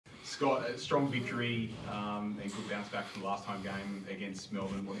Scott, a strong victory and good bounce back from the last home game against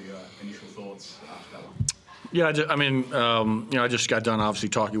Melbourne. What are your initial thoughts after that one? Yeah, I just got done obviously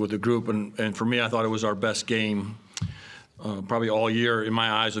talking with the group, and for me, I thought it was our best game probably all year in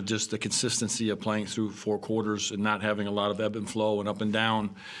my eyes, of just the consistency of playing through 4 quarters and not having a lot of ebb and flow and up and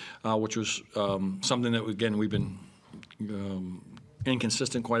down, which was something that, again, we've been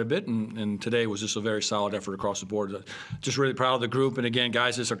inconsistent quite a bit, and today was just a very solid effort across the board. Just really proud of the group, and again,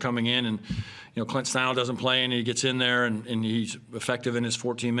 guys just are coming in, and Clint Steinle doesn't play, and he gets in there, and he's effective in his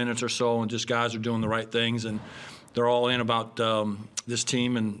 14 minutes or so, and just guys are doing the right things, and they're all in about this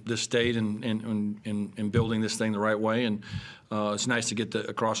team and this state and building this thing the right way, and it's nice to get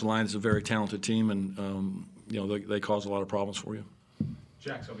across the line. It's a very talented team, and they cause a lot of problems for you.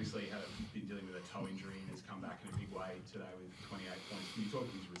 Jack's obviously been dealing with a toe injury and has come back in a big way today with 28 points. Can you talk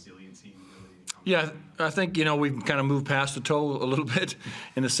to his resiliency and ability to come back? Yeah, I think, we've kind of moved past the toe a little bit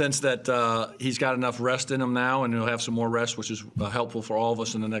in the sense that he's got enough rest in him now, and he'll have some more rest, which is helpful for all of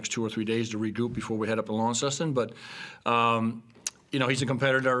us in the next 2 or 3 days to regroup before we head up to Launceston. But, he's a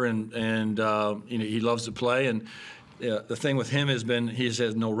competitor, and he loves to play. And the thing with him has been he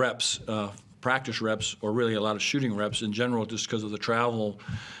has no reps, practice reps, or really a lot of shooting reps in general, just because of the travel.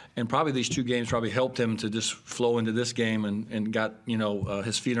 And probably these 2 games probably helped him to just flow into this game and got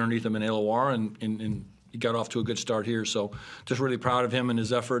his feet underneath him in Illawarra, and he got off to a good start here. So just really proud of him and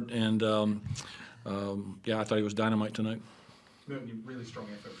his effort. And I thought he was dynamite tonight. Milton, really strong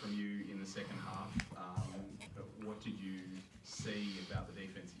effort from you in the second half. What did you see about the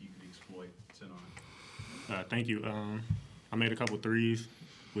defense that you could exploit tonight? Thank you. I made a couple threes,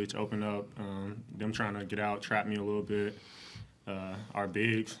 which opened up them trying to get out, trap me a little bit. Our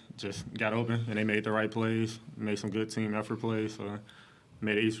bigs just got open, and they made the right plays, made some good team effort plays. So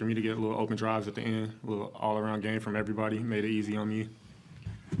made it easy for me to get a little open drives at the end, a little all-around game from everybody. Made it easy on me.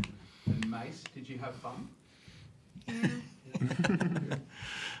 And Mace, did you have fun?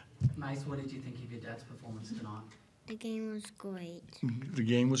 Mace, what did you think of your dad's performance tonight? The game was great. The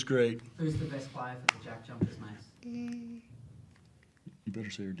game was great. Who's the best player for the JackJumpers, Mace? You better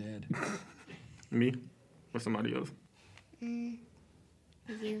say your dad. Me? Or somebody else? You.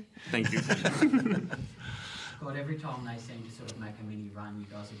 Thank you. Scott, every time they seem to sort of make a mini run, you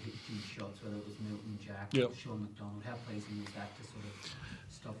guys have hit huge shots, whether it was Milton, Jack, Yep. Sean McDonald. How pleasing was that to sort of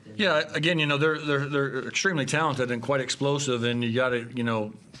stop them? Yeah, again, they're extremely talented and quite explosive, and you got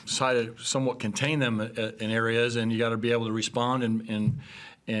to, try to somewhat contain them in areas, and you got to be able to respond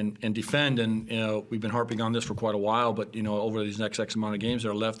and defend. And we've been harping on this for quite a while, but over these next X amount of games that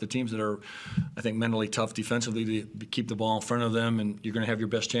are left, the teams that are, I think, mentally tough defensively to keep the ball in front of them, and you're going to have your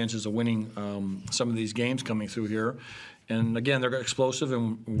best chances of winning some of these games coming through here. And again, they're explosive,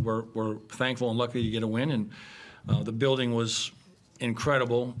 and we're thankful and lucky to get a win. And the building was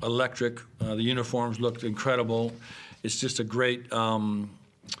incredible, electric. The uniforms looked incredible. It's just a great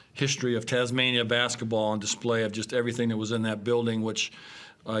history of Tasmania basketball on display of just everything that was in that building, which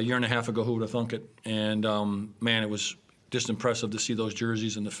a year and a half ago, who would have thunk it? And, man, it was just impressive to see those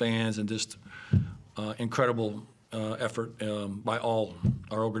jerseys and the fans, and just incredible effort by all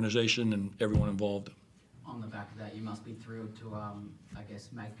our organization and everyone involved. On the back of that, you must be thrilled to,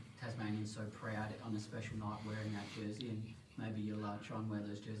 make Tasmanians so proud on a special night wearing that jersey, and maybe you'll try and wear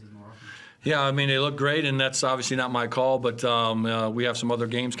those jerseys more often. Yeah, I mean, they look great, and that's obviously not my call, but we have some other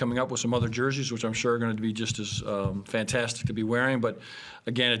games coming up with some other jerseys, which I'm sure are going to be just as fantastic to be wearing. But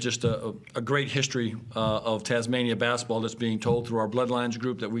again, it's just a great history of Tasmania basketball that's being told through our Bloodlines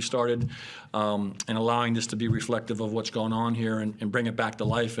group that we started, and allowing this to be reflective of what's going on here, and bring it back to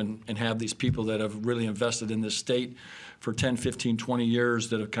life, and have these people that have really invested in this state for 10, 15, 20 years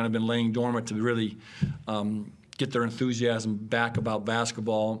that have kind of been laying dormant to really get their enthusiasm back about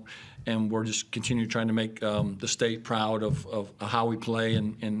basketball. And we're just continuing trying to make the state proud of how we play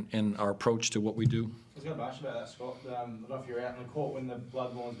and our approach to what we do. I was going to ask you about that, Scott. I don't know if you were out in the court when the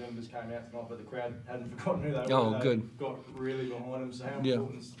Bloodlines members came out tonight, but the crowd hadn't forgotten who they were. Oh, good. Got really behind them. So how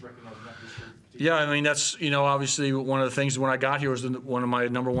important is recognising that history? Yeah, I mean, that's, obviously one of the things when I got here was one of my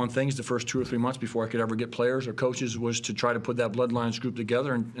number one things the first 2 or 3 months before I could ever get players or coaches was to try to put that Bloodlines group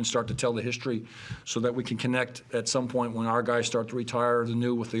together and start to tell the history so that we can connect at some point when our guys start to retire, the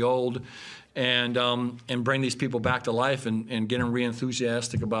new with the old, and bring these people back to life and get them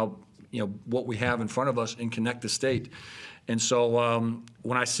re-enthusiastic about what we have in front of us and connect the state. And so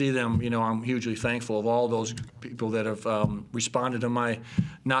when I see them, I'm hugely thankful of all those people that have responded to my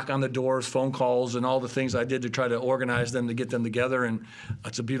knock on the doors, phone calls, and all the things I did to try to organize them to get them together. And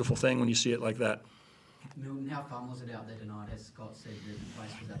it's a beautiful thing when you see it like that. Milton, how fun was it out there tonight? As Scott said, the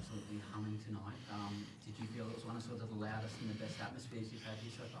place was absolutely humming tonight. Did you feel it was one of sort of the loudest and the best atmospheres you've had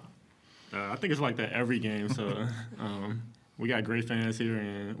here so far? I think it's like that every game. So we got great fans here,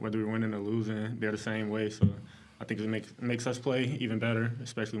 and whether we're winning or losing, they're the same way. So I think it makes us play even better,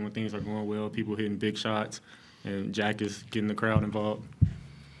 especially when things are going well, people hitting big shots, and Jack is getting the crowd involved.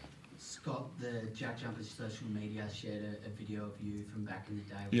 Scott, the JackJumpers social media shared a video of you from back in the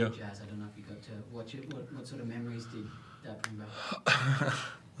day with Yeah. the Jazz. I don't know if you got to watch it. What sort of memories did that bring back?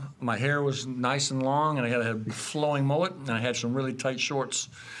 My hair was nice and long, and I had a flowing mullet, and I had some really tight shorts.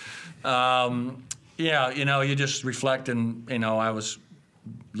 Yeah, you just reflect, and I was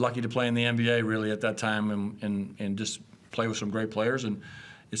lucky to play in the NBA really at that time, and just play with some great players, and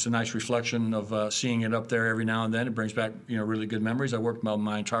it's a nice reflection of seeing it up there every now and then. It brings back really good memories. I worked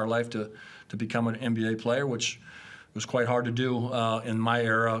my entire life to become an NBA player, which was quite hard to do in my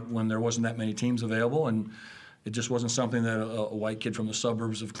era when there wasn't that many teams available, and it just wasn't something that a white kid from the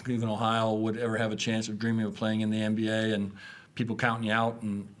suburbs of Cleveland, Ohio would ever have a chance of dreaming of playing in the NBA and people counting you out.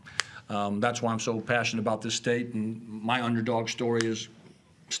 And that's why I'm so passionate about this state. And my underdog story is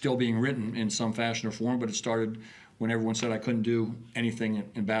still being written in some fashion or form, but it started when everyone said I couldn't do anything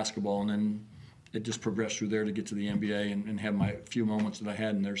in basketball, and then it just progressed through there to get to the NBA and have my few moments that I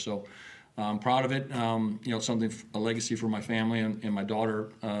had in there. So I'm proud of it. Something, a legacy for my family and my daughter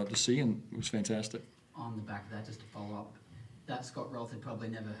to see, and it was fantastic. On the back of that, just to follow up, that Scott Roth had probably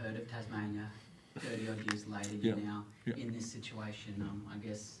never heard of Tasmania. 30 odd years later, you're now in this situation. I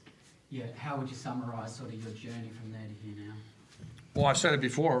guess, how would you summarise sort of your journey from there to here now? Well, I've said it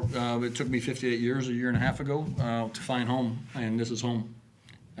before. It took me 58 years, a year and a half ago, to find home, and this is home.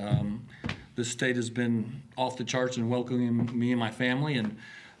 This state has been off the charts in welcoming me and my family, and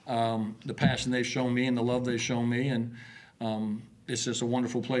the passion they've shown me and the love they've shown me, and it's just a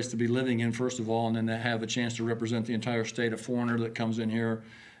wonderful place to be living in, first of all, and then to have a chance to represent the entire state. A foreigner that comes in here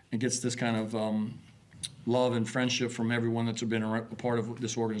and gets this kind of love and friendship from everyone that's been a part of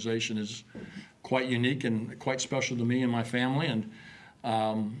this organization is quite unique and quite special to me and my family, and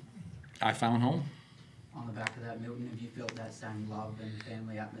I found home. On the back of that, Milton, have you felt that same love and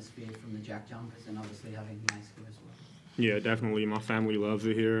family atmosphere from the JackJumpers, and obviously having Mace here as well? Yeah, definitely. My family loves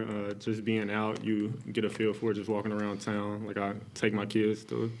it here. Just being out, you get a feel for it just walking around town. Like, I take my kids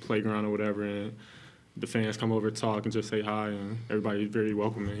to the playground or whatever, and the fans come over, talk, and just say hi, and everybody's very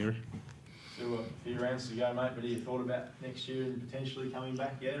welcoming here. So a few rounds to go, mate, but have you thought about next year and potentially coming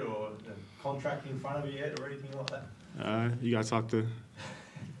back yet, or the contract in front of you yet, or anything like that? You got to talk to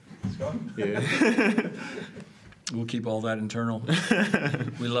Scott? Yeah. We'll keep all that internal.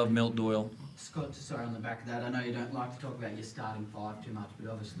 We love Milt Doyle. Scott, sorry, on the back of that, I know you don't like to talk about your starting five too much,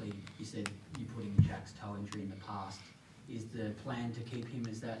 but obviously you said you put in Jack's toe injury in the past. Is the plan to keep him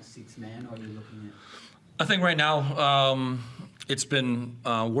as that sixth man, or are you looking at? I think right now it's been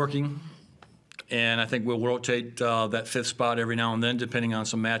working, and I think we'll rotate that fifth spot every now and then, depending on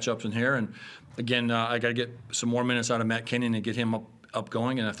some matchups in here. And again, I got to get some more minutes out of Matt Kenyon and get him up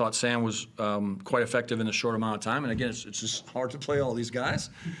going. And I thought Sam was quite effective in a short amount of time. And again, it's just hard to play all these guys,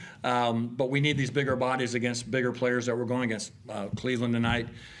 but we need these bigger bodies against bigger players that we're going against. Cleveland tonight.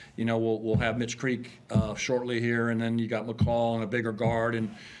 We'll have Mitch Creek shortly here, and then you got McCall and a bigger guard, and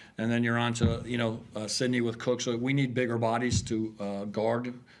then you're on to Sydney with Cook. So we need bigger bodies to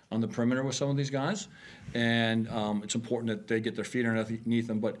guard on the perimeter with some of these guys, and it's important that they get their feet underneath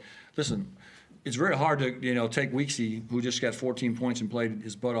them. But listen, it's very hard to take Weeksy, who just got 14 points and played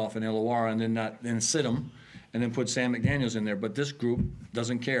his butt off in Illawarra, and then sit him, and then put Sam McDaniels in there. But this group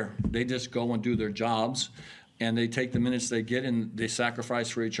doesn't care. They just go and do their jobs. And they take the minutes they get, and they sacrifice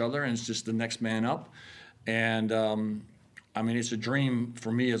for each other, and it's just the next man up. And, it's a dream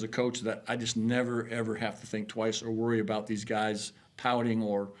for me as a coach that I just never, ever have to think twice or worry about these guys pouting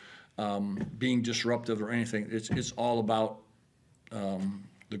or being disruptive or anything. It's all about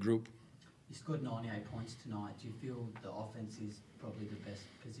the group. You scored 98 points tonight. Do you feel the offense is probably the best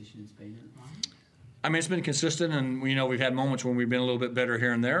position it's been in at the moment? It's been consistent, and we've had moments when we've been a little bit better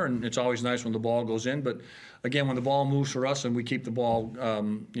here and there, and it's always nice when the ball goes in. But again, when the ball moves for us and we keep the ball, I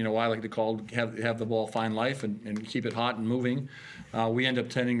like to call have the ball find life and keep it hot and moving, we end up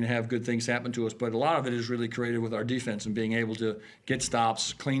tending to have good things happen to us. But a lot of it is really created with our defense and being able to get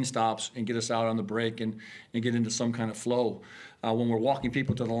stops, clean stops, and get us out on the break and get into some kind of flow. When we're walking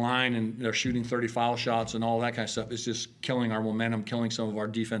people to the line and they're shooting 30 foul shots and all that kind of stuff, it's just killing our momentum, killing some of our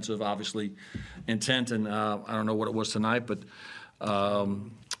defensive, obviously, intent. And I don't know what it was tonight, but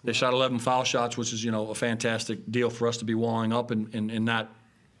they shot 11 foul shots, which is, a fantastic deal for us to be walling up and not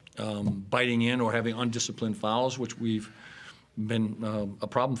biting in or having undisciplined fouls, which we've been a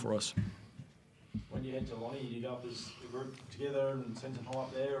problem for us. When you head to Lonnie, you go up as a group together and send some high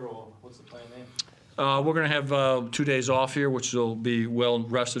up there, or what's the plan there? We're going to have 2 days off here, which will be well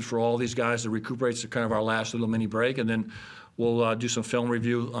rested for all these guys to recuperate. It's kind of our last little mini break, and then we'll do some film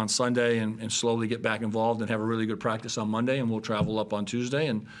review on Sunday and slowly get back involved and have a really good practice on Monday, and we'll travel up on Tuesday,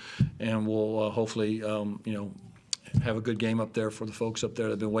 and we'll hopefully have a good game up there for the folks up there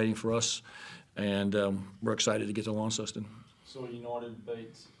that have been waiting for us, and we're excited to get to Launceston. Saw United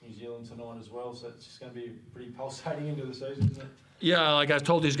beat New Zealand tonight as well, so it's just going to be pretty pulsating into the season, isn't it? Yeah, like I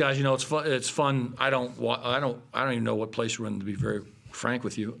told these guys, it's fun. It's fun. I don't even know what place we're in, to be very frank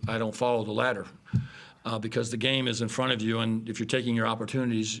with you. I don't follow the ladder because the game is in front of you, and if you're taking your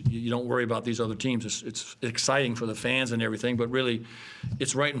opportunities, you don't worry about these other teams. It's exciting for the fans and everything, but really,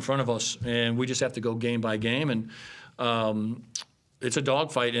 it's right in front of us, and we just have to go game by game. And it's a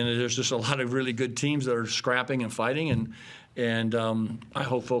dogfight, and there's just a lot of really good teams that are scrapping and fighting. And I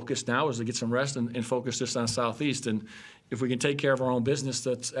hope focus now is to get some rest and focus just on Southeast. And if we can take care of our own business,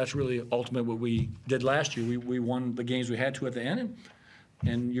 that's really ultimate what we did last year. We won the games we had to at the end,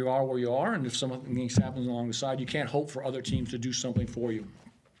 and you are where you are. And if something happens along the side, you can't hope for other teams to do something for you.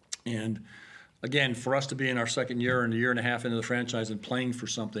 And again, for us to be in our second year and a year and a half into the franchise and playing for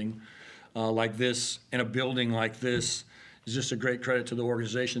something like this in a building like this is just a great credit to the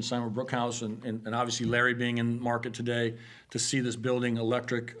organization, Simon Brookhouse, and obviously Larry being in market today. To see this building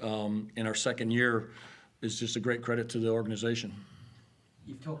electric in our second year is just a great credit to the organization.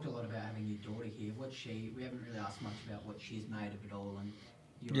 You've talked a lot about having your daughter here. We haven't really asked much about what she's made of it all. And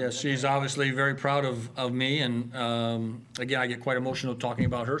yeah, she's obviously very proud of me, and again, I get quite emotional talking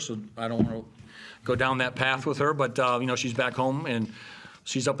about her, so I don't want to go down that path with her, but she's back home, and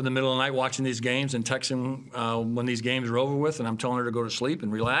she's up in the middle of the night watching these games and texting when these games are over with, and I'm telling her to go to sleep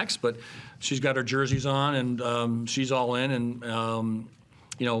and relax. But she's got her jerseys on, and she's all in. And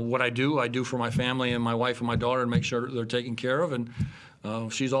what I do for my family and my wife and my daughter, and make sure they're taken care of.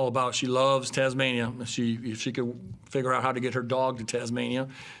 And she's all about. She loves Tasmania. If she could figure out how to get her dog to Tasmania,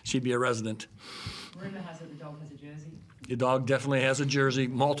 she'd be a resident. Rumor has it the dog has a jersey. The dog definitely has a jersey,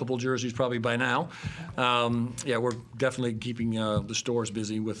 multiple jerseys probably by now. Yeah, we're definitely keeping the stores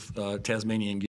busy with Tasmanian gear.